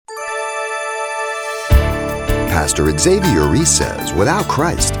Pastor Xavier Reese says without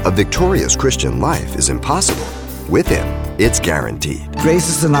Christ, a victorious Christian life is impossible. With Him, it's guaranteed. Grace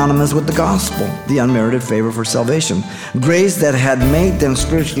is synonymous with the gospel, the unmerited favor for salvation. Grace that had made them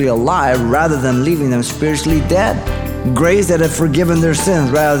spiritually alive rather than leaving them spiritually dead. Grace that had forgiven their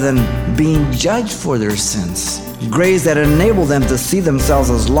sins rather than being judged for their sins. Grace that enabled them to see themselves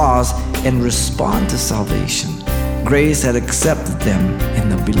as lost and respond to salvation. Grace had accepted them in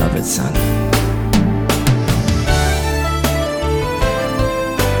the beloved Son.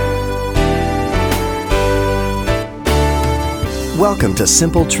 Welcome to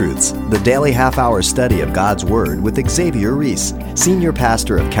Simple Truths, the daily half-hour study of God's Word with Xavier Reese, Senior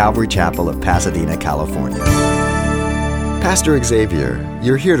Pastor of Calvary Chapel of Pasadena, California. Pastor Xavier,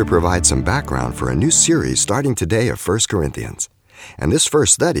 you're here to provide some background for a new series starting today of 1 Corinthians. And this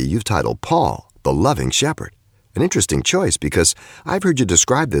first study you've titled Paul, the Loving Shepherd. An interesting choice because I've heard you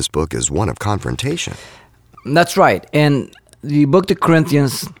describe this book as one of confrontation. That's right. And the book to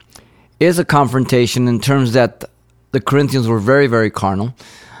Corinthians is a confrontation in terms that the Corinthians were very, very carnal.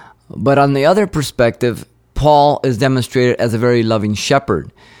 But on the other perspective, Paul is demonstrated as a very loving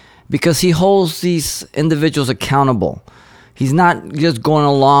shepherd because he holds these individuals accountable. He's not just going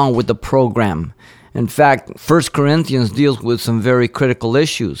along with the program. In fact, 1 Corinthians deals with some very critical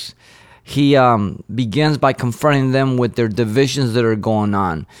issues. He begins by confronting them with their divisions that are going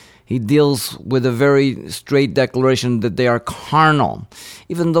on. He deals with a very straight declaration that they are carnal.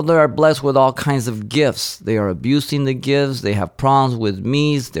 Even though they are blessed with all kinds of gifts, they are abusing the gifts, they have problems with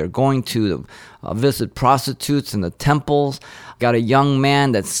meats, they're going to visit prostitutes in the temples. Got a young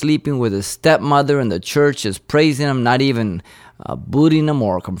man that's sleeping with his stepmother and the church is praising him, not even booting him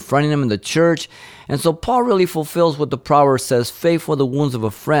or confronting him in the church. And so Paul really fulfills what the proverb says, faith for the wounds of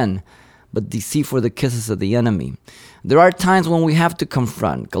a friend, but deceit for the kisses of the enemy. There are times when we have to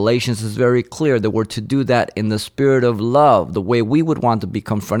confront. Galatians is very clear that we're to do that in the spirit of love, the way we would want to be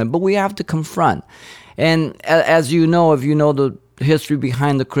confronted, but we have to confront. And as you know, if you know the history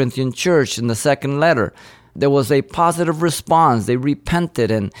behind the Corinthian church in the second letter, there was a positive response. They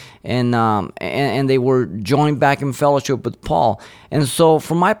repented and they were joined back in fellowship with Paul. And so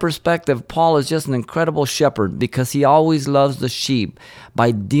from my perspective, Paul is just an incredible shepherd because he always loves the sheep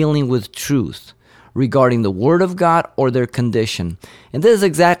by dealing with truth regarding the Word of God or their condition. And this is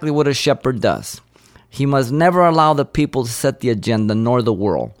exactly what a shepherd does. He must never allow the people to set the agenda nor the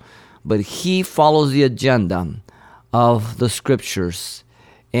world, but he follows the agenda of the Scriptures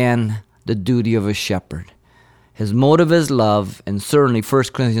and the duty of a shepherd. His motive is love, and certainly 1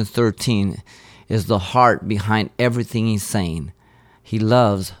 Corinthians 13 is the heart behind everything he's saying. He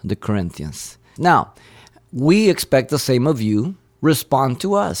loves the Corinthians. Now, we expect the same of you. Respond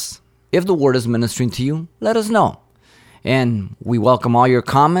to us. If the word is ministering to you, let us know. And we welcome all your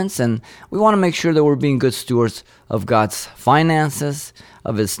comments, and we want to make sure that we're being good stewards of God's finances,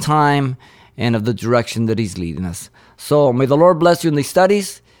 of His time, and of the direction that He's leading us. So may the Lord bless you in these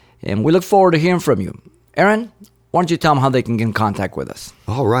studies, and we look forward to hearing from you. Aaron, why don't you tell them how they can get in contact with us?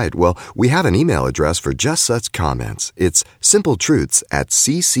 All right. Well, we have an email address for just such comments. It's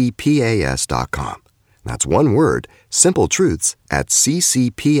simpletruths@ccpas.com. That's one word,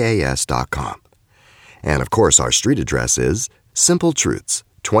 simpletruths@ccpas.com. And of course, our street address is Simple Truths,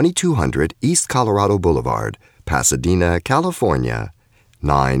 2200 East Colorado Boulevard, Pasadena, California,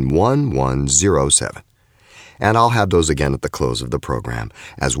 91107. And I'll have those again at the close of the program,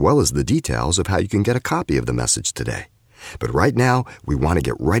 as well as the details of how you can get a copy of the message today. But right now, we want to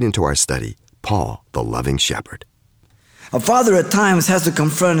get right into our study, Paul, the Loving Shepherd. A father at times has to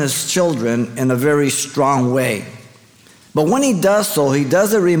confront his children in a very strong way. But when he does so, he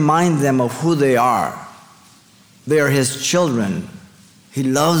doesn't remind them of who they are. They are his children. He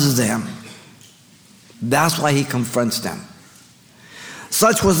loves them. That's why he confronts them.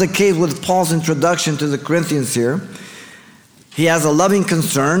 Such was the case with Paul's introduction to the Corinthians here. He has a loving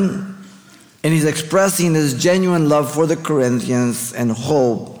concern, and he's expressing his genuine love for the Corinthians and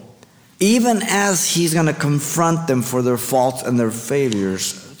hope, even as he's going to confront them for their faults and their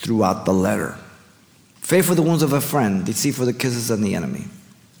failures throughout the letter. Faith for the wounds of a friend, deceit for the kisses of the enemy.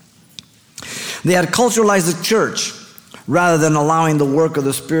 They had culturalized the church rather than allowing the work of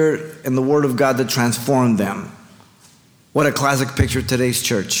the Spirit and the Word of God to transform them. What a classic picture of today's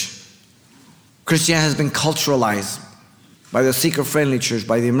church. Christianity has been culturalized by the seeker-friendly church,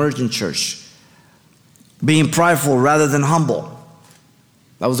 by the emergent church. Being prideful rather than humble.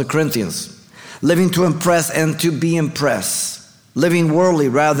 That was the Corinthians. Living to impress and to be impressed. Living worldly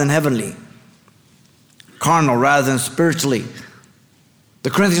rather than heavenly. Carnal rather than spiritually.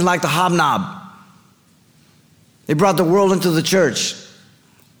 The Corinthians liked to hobnob. They brought the world into the church.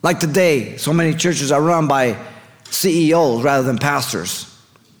 Like today, so many churches are run by CEOs rather than pastors,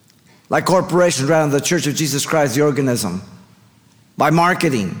 like corporations rather than the Church of Jesus Christ, the organism, by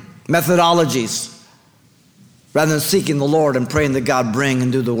marketing, methodologies, rather than seeking the Lord and praying that God bring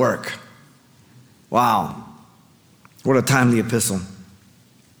and do the work. Wow. What a timely epistle.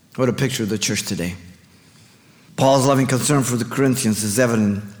 What a picture of the church today. Paul's loving concern for the Corinthians is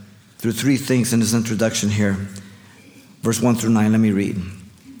evident through three things in his introduction here. Verse 1 through 9, let me read.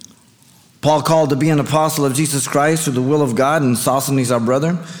 Paul, called to be an apostle of Jesus Christ through the will of God, and Sosthenes our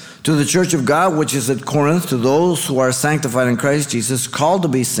brother, to the church of God which is at Corinth, to those who are sanctified in Christ Jesus, called to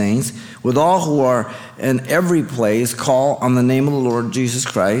be saints, with all who are in every place, call on the name of the Lord Jesus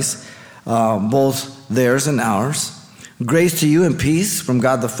Christ, both theirs and ours. Grace to you and peace from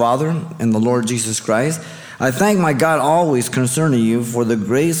God the Father and the Lord Jesus Christ. I thank my God always concerning you for the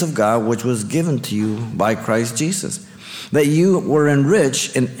grace of God which was given to you by Christ Jesus, that you were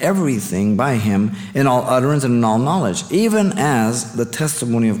enriched in everything by him, in all utterance and in all knowledge, even as the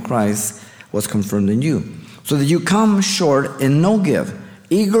testimony of Christ was confirmed in you, so that you come short in no gift,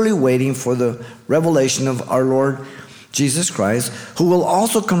 eagerly waiting for the revelation of our Lord Jesus Christ, who will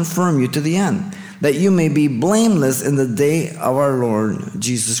also confirm you to the end, that you may be blameless in the day of our Lord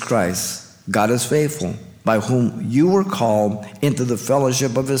Jesus Christ. God is faithful, by whom you were called into the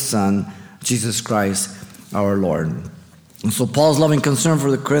fellowship of his Son, Jesus Christ our Lord. And so Paul's loving concern for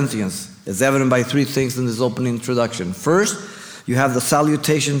the Corinthians is evident by three things in this opening introduction. First, you have the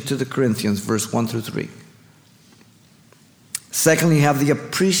salutation to the Corinthians, verse 1 through 3. Secondly, you have the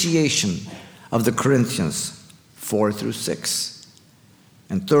appreciation of the Corinthians, 4 through 6.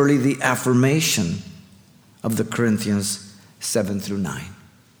 And thirdly, the affirmation of the Corinthians, 7 through 9.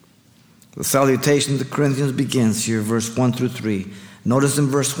 The salutation of the Corinthians begins here, verse 1 through 3. Notice in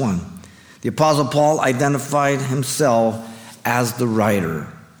verse 1, the Apostle Paul identified himself as the writer.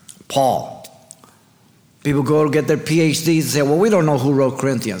 Paul. People go to get their PhDs and say, well, we don't know who wrote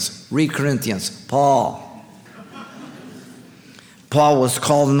Corinthians. Read Corinthians. Paul. Paul was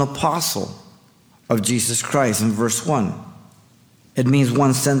called an apostle of Jesus Christ in verse 1. It means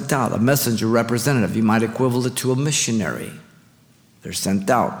one sent out, a messenger, representative. You might equivalent it to a missionary. They're sent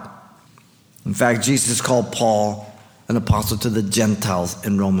out. In fact, Jesus called Paul an apostle to the Gentiles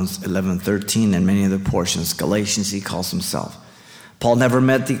in Romans 11:13 and many other portions. Galatians, he calls himself. Paul never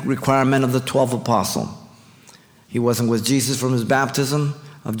met the requirement of the 12 apostles. He wasn't with Jesus from his baptism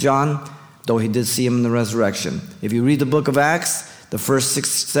of John, though he did see him in the resurrection. If you read the book of Acts, the first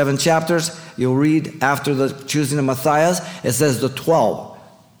 6-7 chapters, you'll read after the choosing of Matthias, it says the 12.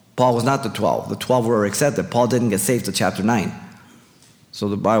 Paul was not the 12. The 12 were accepted. Paul didn't get saved till chapter 9. So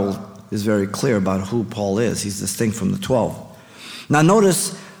the Bible is very clear about who Paul is. He's distinct from the 12. Now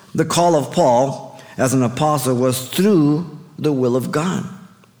notice the call of Paul as an apostle was through the will of God.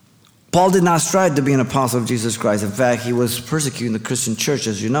 Paul did not strive to be an apostle of Jesus Christ. In fact, he was persecuting the Christian church,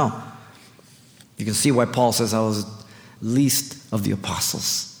 as you know. You can see why Paul says I was least of the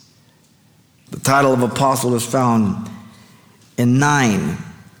apostles. The title of apostle is found in 9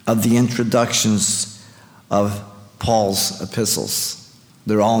 of the introductions of Paul's epistles.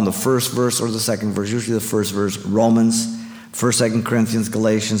 They're all in the first verse or the second verse, usually the first verse. Romans, 1st, 2nd Corinthians,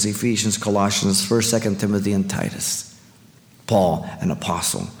 Galatians, Ephesians, Colossians, 1st, 2nd Timothy, and Titus. Paul, an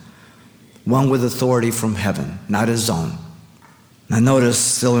apostle. One with authority from heaven, not his own. Now notice,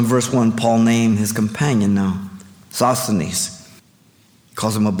 still in verse 1, Paul named his companion now, Sosthenes. He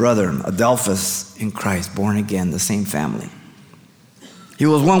calls him a brother, Adelphus in Christ, born again, the same family. He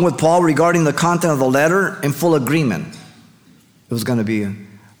was one with Paul regarding the content of the letter, in full agreement. It was going to be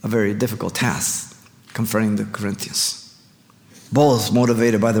a very difficult task confronting the Corinthians. Both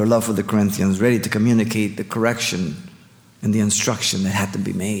motivated by their love for the Corinthians, ready to communicate the correction and the instruction that had to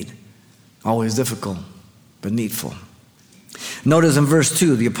be made. Always difficult, but needful. Notice in verse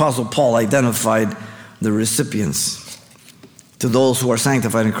 2, the Apostle Paul identified the recipients. To those who are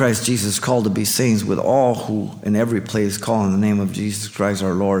sanctified in Christ Jesus, called to be saints, with all who in every place call on the name of Jesus Christ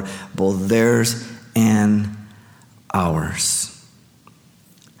our Lord, both theirs and ours.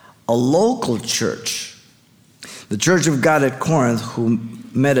 A local church, the Church of God at Corinth, who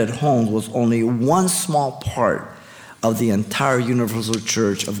met at home, was only one small part of the entire universal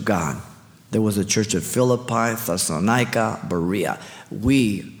church of God. There was a church at Philippi, Thessalonica, Berea.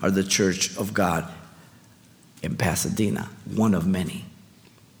 We are the church of God in Pasadena, one of many.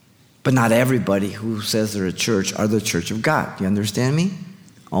 But not everybody who says they're a church are the church of God. Do you understand me?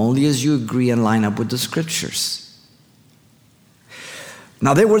 Only as you agree and line up with the scriptures.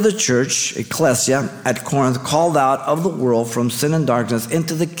 Now they were the church, ecclesia, at Corinth, called out of the world from sin and darkness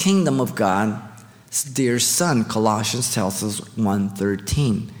into the kingdom of God's dear Son, Colossians tells us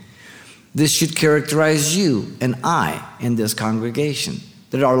 1:13. This should characterize you and I in this congregation,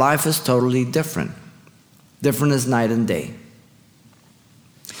 that our life is totally different. Different as night and day.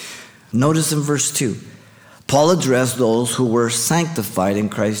 Notice in verse 2, Paul addressed those who were sanctified in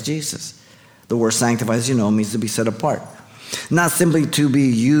Christ Jesus. The word sanctified, as you know, means to be set apart. Not simply to be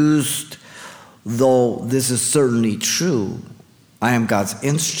used, though this is certainly true. I am God's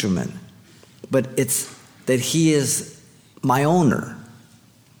instrument. But it's that He is my owner.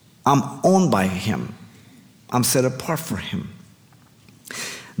 I'm owned by Him. I'm set apart for Him.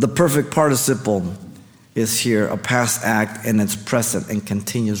 The perfect participle is here a past act and its present and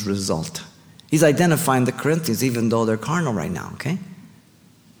continuous result. He's identifying the Corinthians even though they're carnal right now, okay?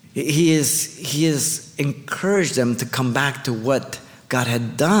 He has encouraged them to come back to what God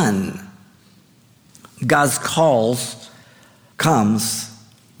had done. God's calls comes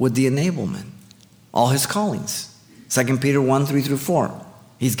with the enablement. All His callings. 2 Peter 1, 3 through 4.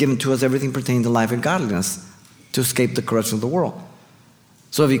 He's given to us everything pertaining to life and godliness to escape the corruption of the world.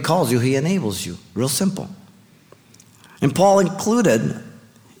 So if He calls you, He enables you. Real simple. And Paul included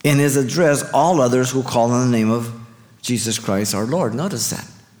in his address all others who call on the name of Jesus Christ our Lord. Notice that.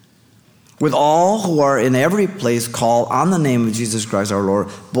 With all who are in every place call on the name of Jesus Christ our Lord,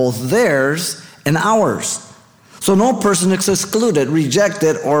 both theirs and ours. So no person is excluded,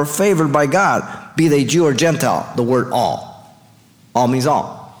 rejected, or favored by God, be they Jew or Gentile. The word all. All means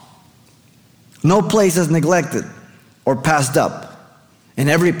all. No place is neglected or passed up. In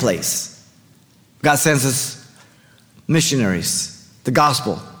every place, God sends His missionaries, the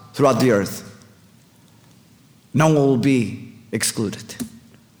gospel, throughout the earth. No one will be excluded.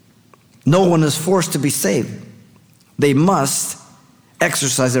 No one is forced to be saved. They must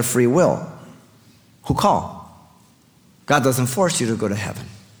exercise their free will. Who call? God doesn't force you to go to heaven.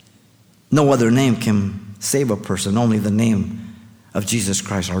 No other name can save a person, only the name of Jesus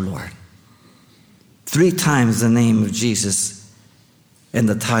Christ our Lord. 3 times the name of Jesus and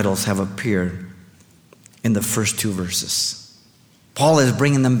the titles have appeared in the first 2 verses. Paul is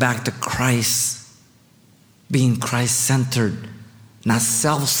bringing them back to Christ, being Christ-centered, not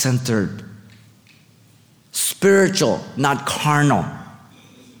self-centered, spiritual, not carnal.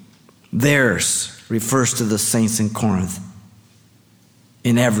 Theirs refers to the saints in Corinth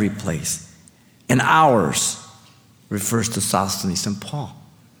in every place. And ours refers to Sosthenes and Paul.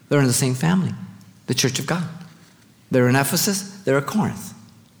 They're in the same family, the church of God. They're in Ephesus, they're at Corinth.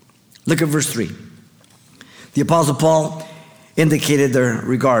 Look at verse 3. The Apostle Paul indicated their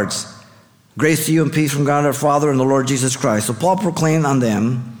regards. Grace to you and peace from God our Father and the Lord Jesus Christ. So Paul proclaimed on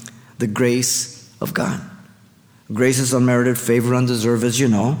them the grace of God. Grace is unmerited favor, undeserved, as you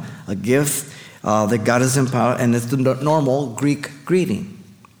know, a gift that God has empowered, and it's the normal Greek greeting.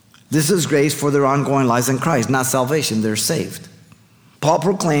 This is grace for their ongoing lives in Christ, not salvation. They're saved. Paul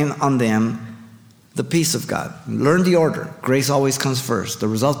proclaimed on them the peace of God. Learn the order. Grace always comes first. The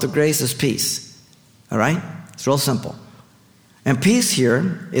result of grace is peace. All right? It's real simple. And peace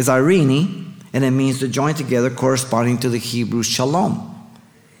here is irene, and it means to join together corresponding to the Hebrew shalom.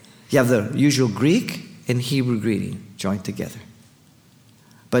 You have the usual Greek and Hebrew greeting joined together.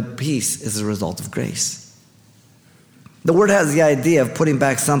 But peace is the result of grace. The word has the idea of putting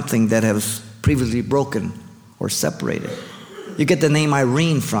back something that has previously broken or separated. You get the name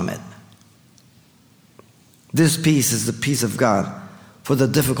Irene from it. This peace is the peace of God for the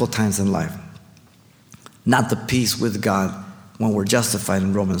difficult times in life. Not the peace with God when we're justified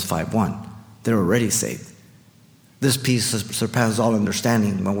in Romans 5:1. They're already saved. This peace surpasses all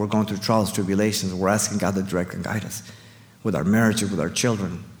understanding when we're going through trials, tribulations. We're asking God to direct and guide us with our marriage, with our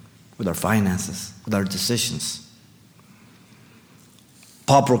children, with our finances, with our decisions.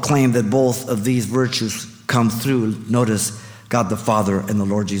 Paul proclaimed that both of these virtues come through, notice, God the Father and the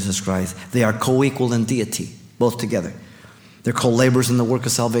Lord Jesus Christ. They are co-equal in deity, both together. They're co-laborers in the work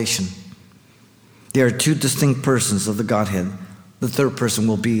of salvation. They are 2 distinct persons of the Godhead. The third person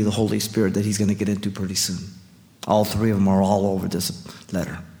will be the Holy Spirit that he's going to get into pretty soon. All 3 of them are all over this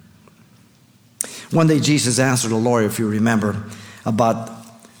letter. One day Jesus answered a lawyer, if you remember, about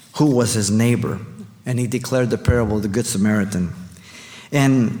who was his neighbor. And he declared the parable of the Good Samaritan.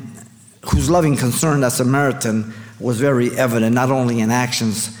 And whose loving concern, that Samaritan, was very evident, not only in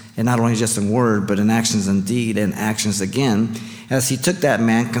actions, and not only just in word, but in actions and deed, and actions again. As he took that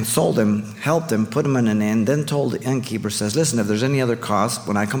man, consoled him, helped him, put him in an inn, then told the innkeeper, says, listen, if there's any other cost,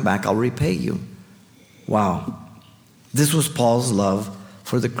 when I come back, I'll repay you. Wow. This was Paul's love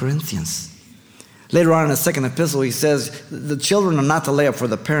for the Corinthians. Later on in the second epistle, he says, the children are not to lay up for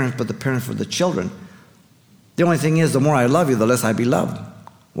the parents, but the parents for the children. The only thing is, the more I love you, the less I be loved.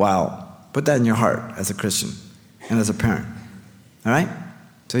 Wow. Put that in your heart as a Christian and as a parent. All right?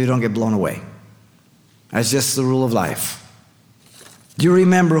 so you don't get blown away. That's just the rule of life. Do you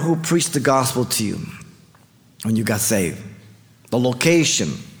remember who preached the gospel to you when you got saved? The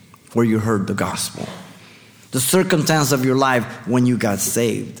location where you heard the gospel. The circumstance of your life when you got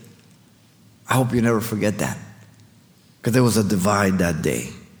saved. I hope you never forget that. Because there was a divide that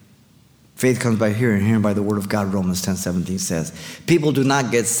day. Faith comes by hearing, hearing by the word of God, Romans 10:17 says. People do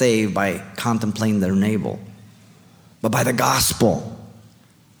not get saved by contemplating their neighbor, but by the gospel.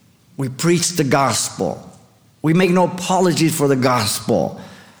 We preach the gospel. We make no apologies for the gospel.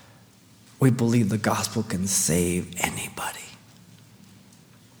 We believe the gospel can save anybody.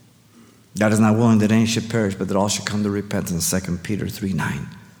 God is not willing that any should perish, but that all should come to repentance, 2 Peter 3:9.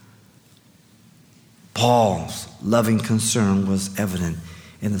 Paul's loving concern was evident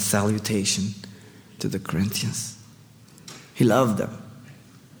in the salutation to the Corinthians. He loved them.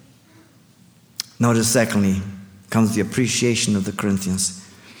 Notice, secondly, comes the appreciation of the Corinthians.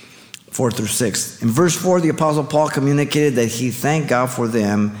 4-6. In verse 4, the Apostle Paul communicated that he thanked God for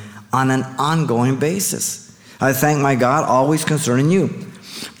them on an ongoing basis. I thank my God always concerning you.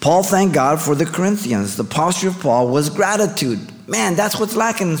 Paul thanked God for the Corinthians. The posture of Paul was gratitude. Man, that's what's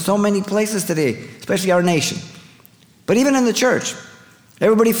lacking in so many places today, especially our nation. But even in the church,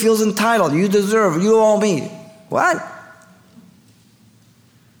 everybody feels entitled. You deserve, you owe me. What?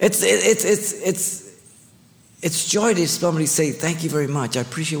 It's joy to somebody say, thank you very much. I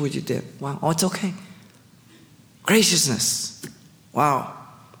appreciate what you did. Wow. Oh, it's okay. Graciousness. Wow.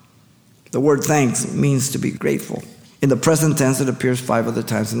 The word thanks means to be grateful. In the present tense, it appears 5 other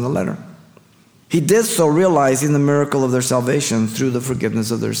times in the letter. He did so realizing the miracle of their salvation through the forgiveness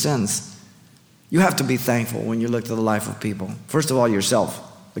of their sins. You have to be thankful when you look to the life of people. First of all, yourself,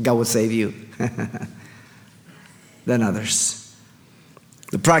 that God would save you. Then others.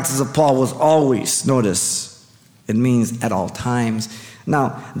 The practice of Paul was always, notice, it means at all times.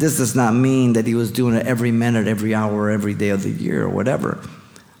 Now, this does not mean that he was doing it every minute, every hour, every day of the year or whatever.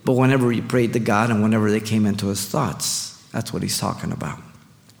 But whenever he prayed to God and whenever they came into his thoughts, that's what he's talking about.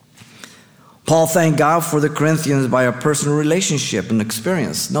 Paul thanked God for the Corinthians by a personal relationship and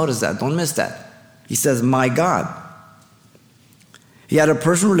experience. Notice that. Don't miss that. He says, my God. He had a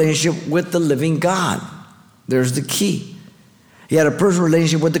personal relationship with the living God. There's the key. He had a personal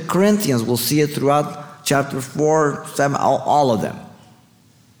relationship with the Corinthians. We'll see it throughout chapter 4, 7, all of them.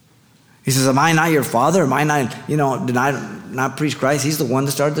 He says, am I not your father? Am I not, did I not preach Christ? He's the one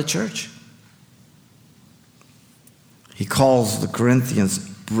that started the church. He calls the Corinthians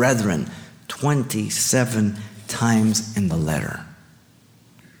brethren 27 times in the letter.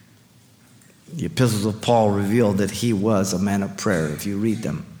 The epistles of Paul reveal that he was a man of prayer, if you read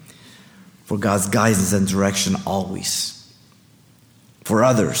them, for God's guidance and direction always, for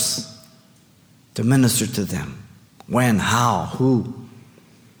others, to minister to them, when, how, who,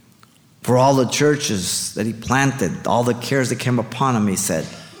 for all the churches that he planted, all the cares that came upon him, he said,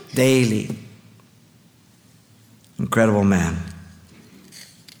 daily. Incredible man.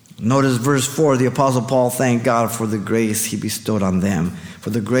 Notice verse 4, the Apostle Paul thanked God for the grace he bestowed on them, for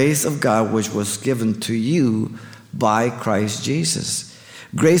the grace of God which was given to you by Christ Jesus.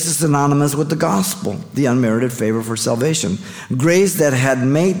 Grace is synonymous with the gospel, the unmerited favor for salvation. Grace that had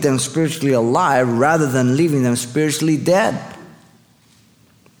made them spiritually alive rather than leaving them spiritually dead.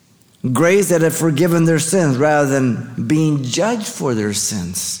 Grace that had forgiven their sins rather than being judged for their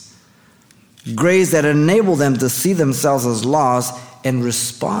sins. Grace that enabled them to see themselves as lost and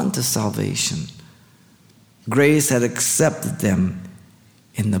respond to salvation. Grace had accepted them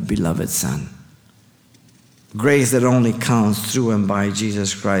in the beloved Son. Grace that only comes through and by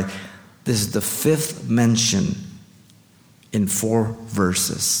Jesus Christ. This is the 5th mention in 4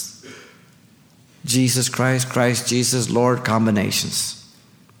 verses. Jesus Christ, Christ Jesus, Lord, combinations.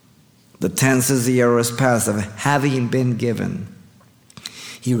 The tense is the aorist past of having been given.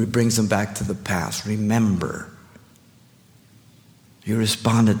 He brings them back to the past. Remember, you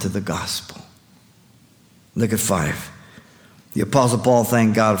responded to the gospel. Look at 5. The Apostle Paul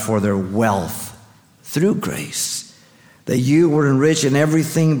thanked God for their wealth through grace, that you were enriched in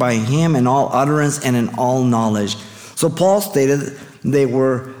everything by him in all utterance and in all knowledge. So Paul stated they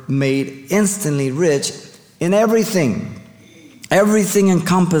were made instantly rich in everything. Everything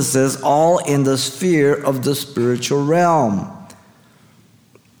encompasses all in the sphere of the spiritual realm.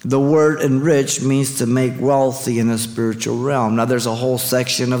 The word enrich means to make wealthy in a spiritual realm. Now there's a whole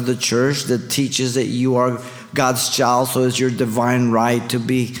section of the church that teaches that you are God's child, so it's your divine right to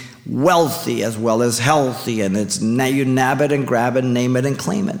be wealthy as well as healthy, and it's you nab it and grab it, name it and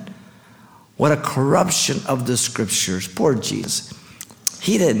claim it. What a corruption of the scriptures. Poor Jesus.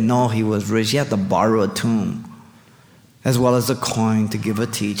 He didn't know he was rich. He had to borrow a tomb. as well as a coin to give a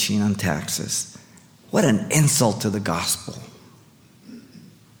teaching on taxes. What an insult to the gospel.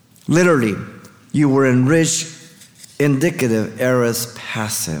 Literally, you were enriched, indicative, aorist,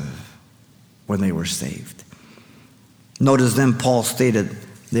 passive, when they were saved. Notice then Paul stated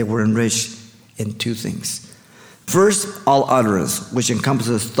they were enriched in two things. First, all utterance, which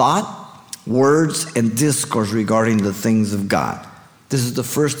encompasses thought, words, and discourse regarding the things of God. This is the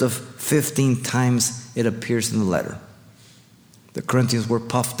first of 15 times it appears in the letter. The Corinthians were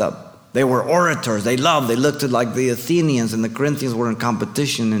puffed up. They were orators. They looked like the Athenians, and the Corinthians were in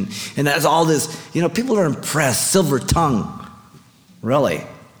competition. And as all this, people are impressed. Silver tongue. Really.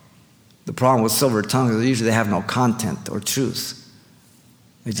 The problem with silver tongue is usually they have no content or truth.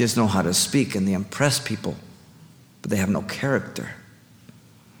 They just know how to speak, and they impress people, but they have no character.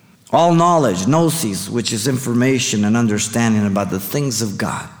 All knowledge, gnosis, which is information and understanding about the things of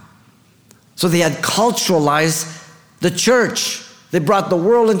God. So they had culturalized the church. They brought the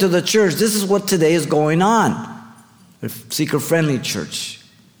world into the church. This is what today is going on. The seeker-friendly church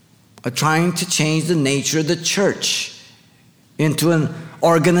are trying to change the nature of the church into an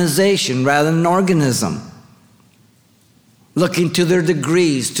organization rather than an organism. Looking to their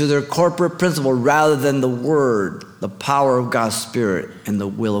degrees, to their corporate principle, rather than the Word, the power of God's Spirit, and the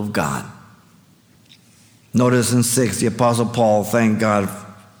will of God. Notice in 6, the Apostle Paul thanked God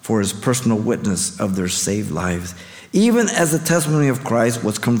for his personal witness of their saved lives, even as the testimony of Christ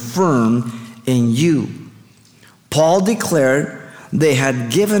was confirmed in you. Paul declared they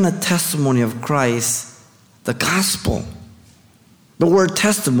had given a testimony of Christ, the gospel. The word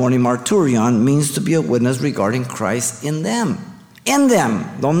testimony, marturion, means to be a witness regarding Christ in them. In them.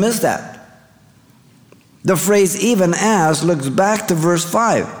 Don't miss that. The phrase even as looks back to verse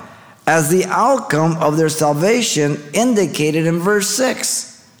 5 as the outcome of their salvation indicated in verse 6.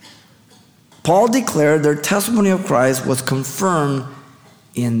 Paul declared their testimony of Christ was confirmed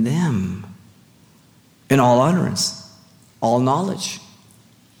in them, in all utterance, all knowledge.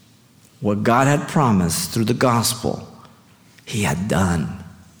 What God had promised through the gospel, he had done.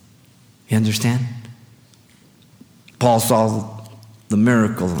 You understand? Paul saw the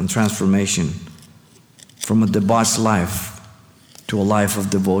miracle and transformation from a debauched life to a life of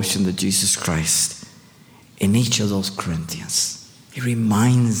devotion to Jesus Christ in each of those Corinthians. He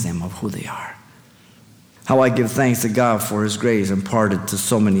reminds them of who they are. How I give thanks to God for his grace imparted to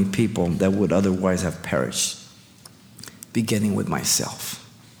so many people that would otherwise have perished, beginning with myself.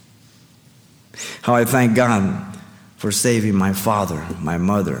 How I thank God for saving my father, my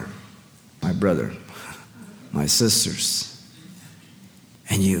mother, my brother, my sisters,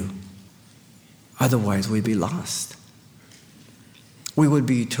 and you. Otherwise, we'd be lost. We would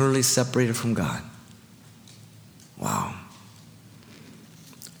be eternally separated from God. Wow.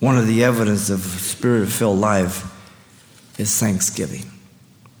 One of the evidence of spirit-filled life is thanksgiving.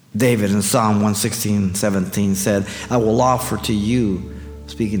 David in Psalm 116:17 said, I will offer to you,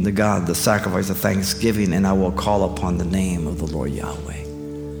 speaking to God, the sacrifice of thanksgiving, and I will call upon the name of the Lord Yahweh.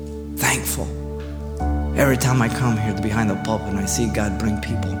 Thankful. Every time I come here behind the pulpit and I see God bring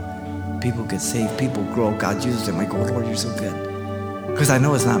people get saved, people grow, God uses them. I go, Lord, you're so good. Because I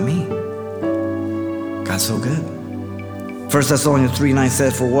know it's not me. God's so good. 1 Thessalonians 3:9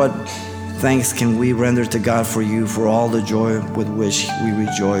 says, for what thanks can we render to God for you, for all the joy with which we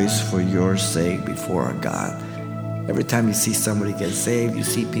rejoice for your sake before our God. Every time you see somebody get saved, you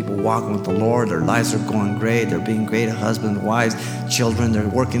see people walking with the Lord, their lives are going great, they're being great husbands, wives, children, they're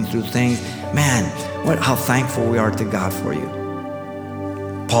working through things. Man, how thankful we are to God for you.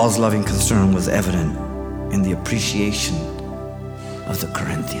 Paul's loving concern was evident in the appreciation of the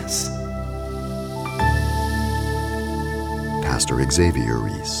Corinthians. Pastor Xavier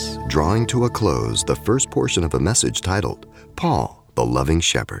Reese, drawing to a close the first portion of a message titled, Paul, the Loving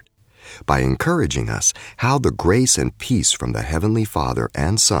Shepherd, by encouraging us how the grace and peace from the Heavenly Father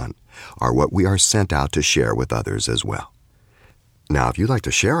and Son are what we are sent out to share with others as well. Now, if you'd like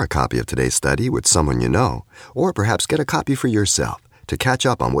to share a copy of today's study with someone you know, or perhaps get a copy for yourself to catch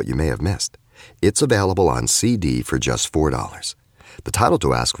up on what you may have missed, it's available on CD for just $4. The title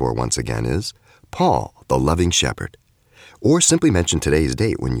to ask for once again is Paul, the Loving Shepherd. Or simply mention today's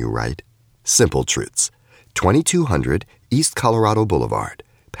date when you write Simple Truths, 2200 East Colorado Boulevard,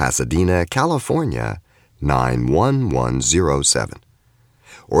 Pasadena, California, 91107.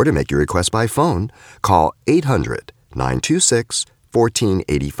 Or to make your request by phone, call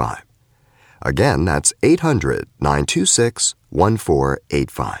 800-926-1485. Again, that's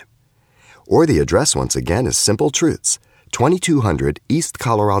 800-926-1485. Or the address once again is Simple Truths, 2200 East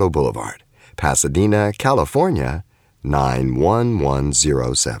Colorado Boulevard, Pasadena, California,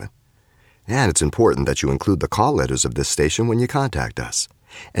 91107. And it's important that you include the call letters of this station when you contact us.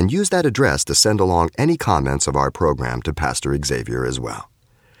 And use that address to send along any comments of our program to Pastor Xavier as well.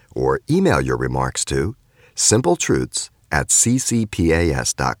 Or email your remarks to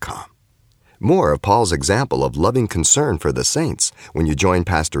simpletruths@ccpas.com. More of Paul's example of loving concern for the saints when you join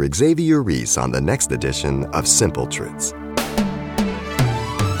Pastor Xavier Reese on the next edition of Simple Truths.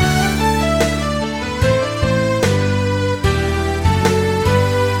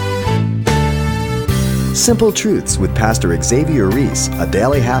 Simple Truths with Pastor Xavier Reese, a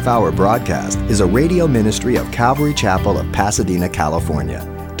daily half-hour broadcast, is a radio ministry of Calvary Chapel of Pasadena, California.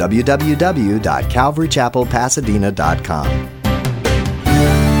 www.calvarychapelpasadena.com.